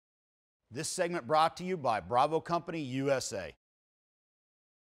This segment brought to you by Bravo Company USA.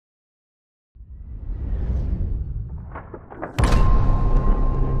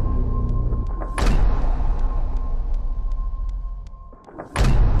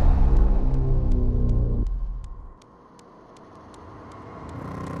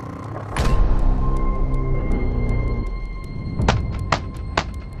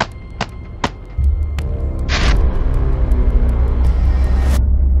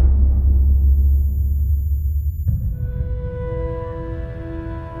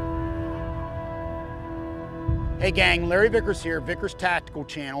 Hey gang, Larry Vickers here, Vickers Tactical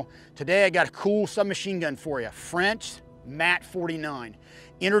Channel. Today I got a cool submachine gun for you, French MAT-49.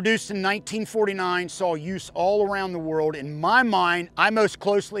 Introduced in 1949, saw use all around the world. In my mind, I most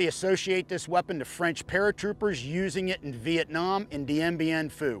closely associate this weapon to French paratroopers using it in Vietnam and Dien Bien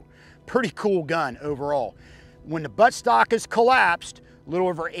Phu. Pretty cool gun overall. When the buttstock is collapsed, a little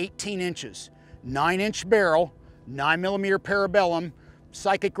over 18 inches, 9-inch barrel, 9mm parabellum,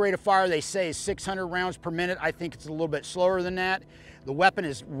 psychic rate of fire they say is 600 rounds per minute. I think it's a little bit slower than that. The weapon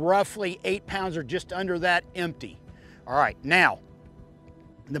is roughly 8 pounds or just under that empty. All right, now,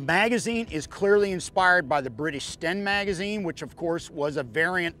 the magazine is clearly inspired by the British Sten magazine, which of course was a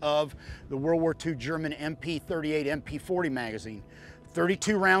variant of the World War II German MP-38, MP-40 magazine.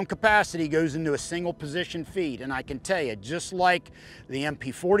 32 round capacity goes into a single position feed, and I can tell you, just like the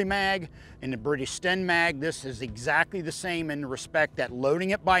MP-40 mag and the British Sten mag, this is exactly the same in the respect that loading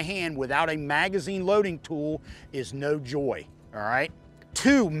it by hand without a magazine loading tool is no joy, all right?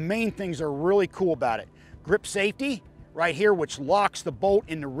 Two main things are really cool about it. Grip safety, right here, which locks the bolt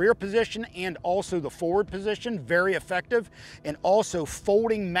in the rear position and also the forward position, very effective, and also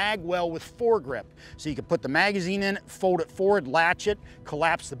folding mag well with foregrip. So you can put the magazine in, fold it forward, latch it,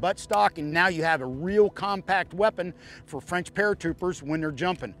 collapse the buttstock, and now you have a real compact weapon for French paratroopers when they're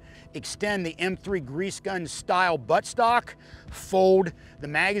jumping. Extend the M3 grease gun style buttstock, fold the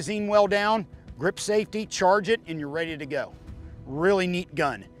magazine well down, grip safety, charge it, and you're ready to go. Really neat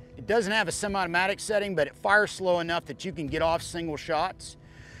gun. It doesn't have a semi-automatic setting, but it fires slow enough that you can get off single shots.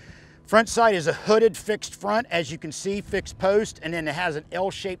 Front sight is a hooded fixed front, as you can see, fixed post, and then it has an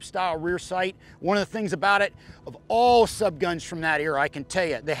L-shaped style rear sight. One of the things about it, of all subguns from that era, I can tell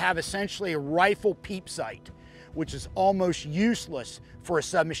you, they have essentially a rifle peep sight, which is almost useless for a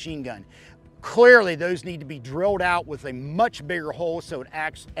submachine gun. Clearly, those need to be drilled out with a much bigger hole so it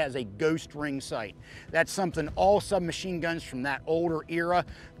acts as a ghost ring sight. That's something all submachine guns from that older era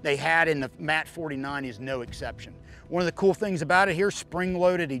they had, in the MAT-49 is no exception. One of the cool things about it here,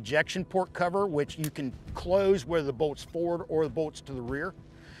 spring-loaded ejection port cover, which you can close whether the bolt's forward or the bolt's to the rear.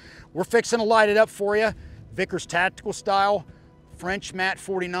 We're fixing to light it up for you, Vickers Tactical style, French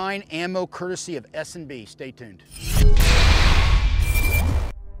MAT-49, ammo courtesy of S&B. Stay tuned.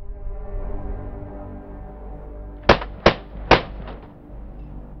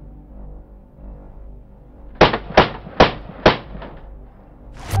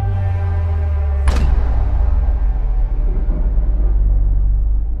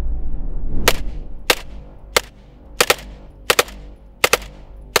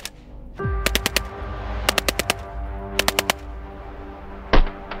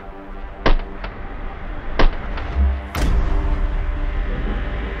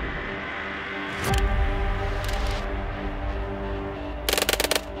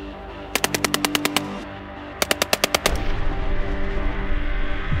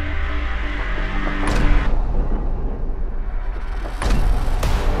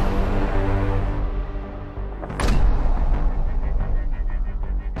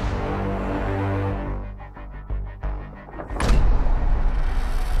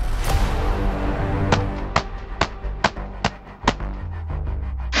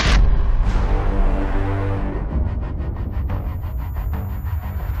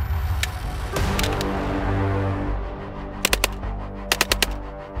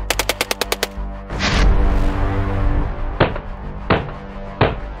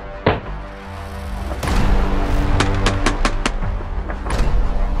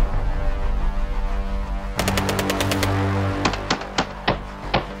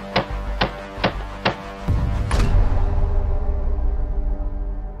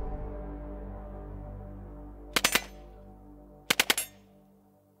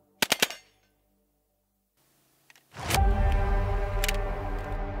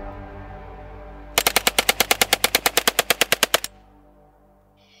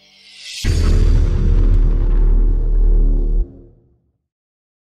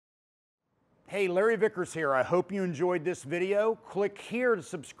 Hey, Larry Vickers here. I hope you enjoyed this video. Click here to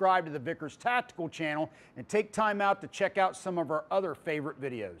subscribe to the Vickers Tactical channel and take time out to check out some of our other favorite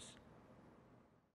videos.